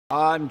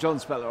I'm John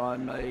Spellar.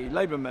 I'm a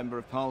Labour Member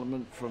of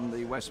Parliament from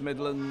the West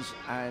Midlands,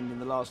 and in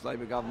the last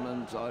Labour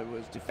government I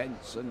was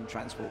Defence and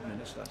Transport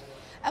Minister.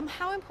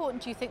 How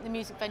important do you think the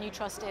Music Venue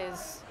Trust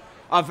is?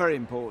 Very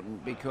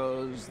important,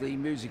 because the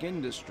music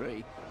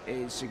industry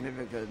is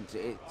significant.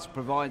 It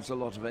provides a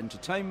lot of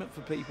entertainment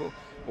for people,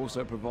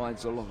 also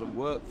provides a lot of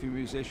work for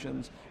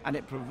musicians, and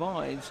it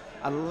provides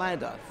a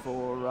ladder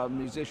for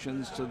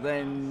musicians to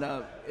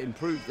then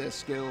improve their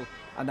skill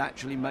and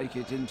actually make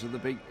it into the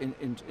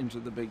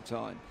big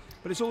time.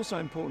 But it's also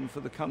important for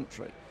the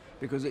country,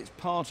 because it's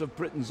part of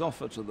Britain's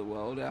offer to the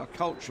world, our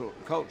cultural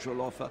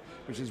offer,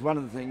 which is one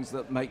of the things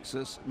that makes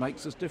us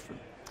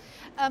different.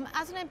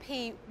 As an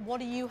MP, what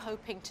are you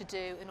hoping to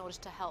do in order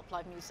to help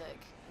live music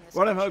in this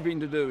What I'm country? hoping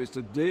to do is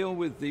to deal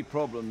with the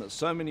problem that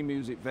so many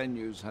music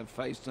venues have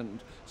faced,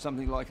 and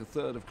something like a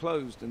third have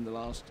closed in the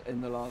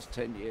last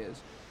 10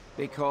 years,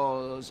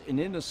 because in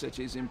inner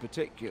cities in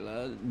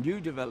particular, new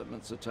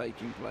developments are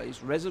taking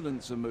place,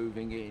 residents are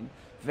moving in,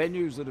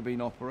 venues that have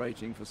been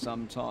operating for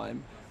some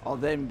time are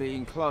then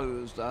being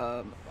closed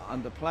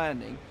under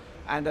planning,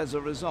 and as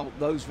a result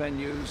those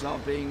venues are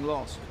being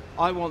lost.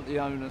 I want the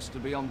onus to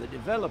be on the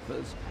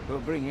developers who are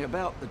bringing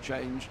about the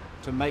change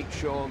to make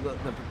sure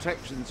that the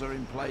protections are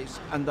in place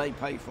and they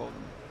pay for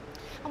them.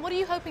 And what are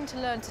you hoping to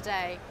learn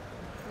today,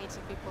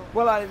 meeting people?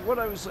 Well, what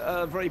I was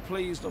very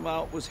pleased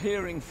about was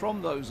hearing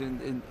from those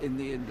in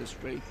the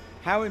industry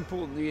how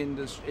important the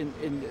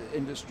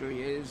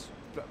industry is,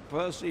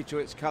 firstly to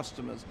its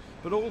customers,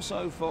 but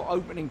also for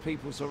opening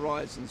people's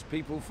horizons,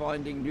 people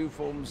finding new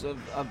forms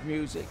of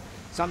music,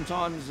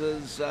 sometimes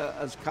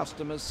as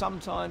customers,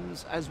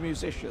 sometimes as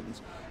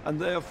musicians, and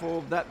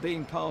therefore that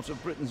being part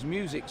of Britain's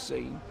music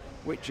scene,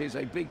 which is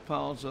a big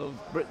part of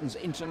Britain's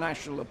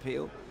international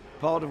appeal,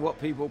 part of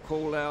what people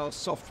call our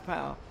soft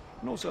power,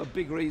 and also a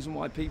big reason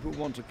why people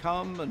want to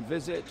come and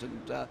visit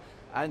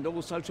and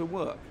also to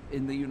work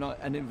in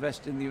and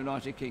invest in the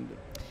United Kingdom.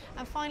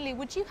 And finally,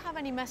 would you have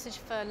any message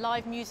for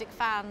live music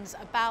fans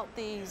about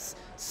these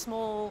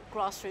small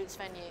grassroots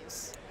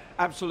venues?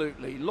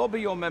 Absolutely.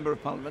 Lobby your Member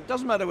of Parliament.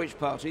 Doesn't matter which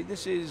party.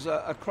 This is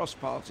a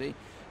cross-party.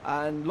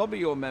 And lobby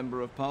your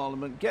Member of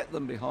Parliament. Get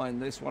them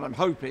behind this. What I'm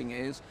hoping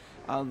is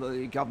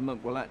the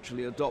government will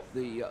actually adopt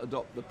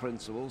the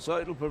principle. So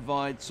it'll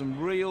provide some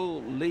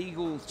real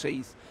legal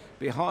teeth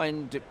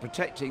behind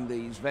protecting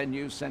these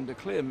venues, send a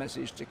clear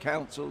message to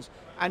councils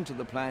and to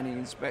the planning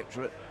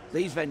inspectorate.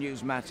 These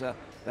venues matter.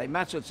 They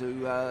matter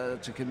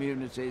to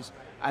communities,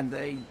 and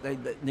they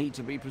need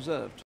to be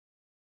preserved.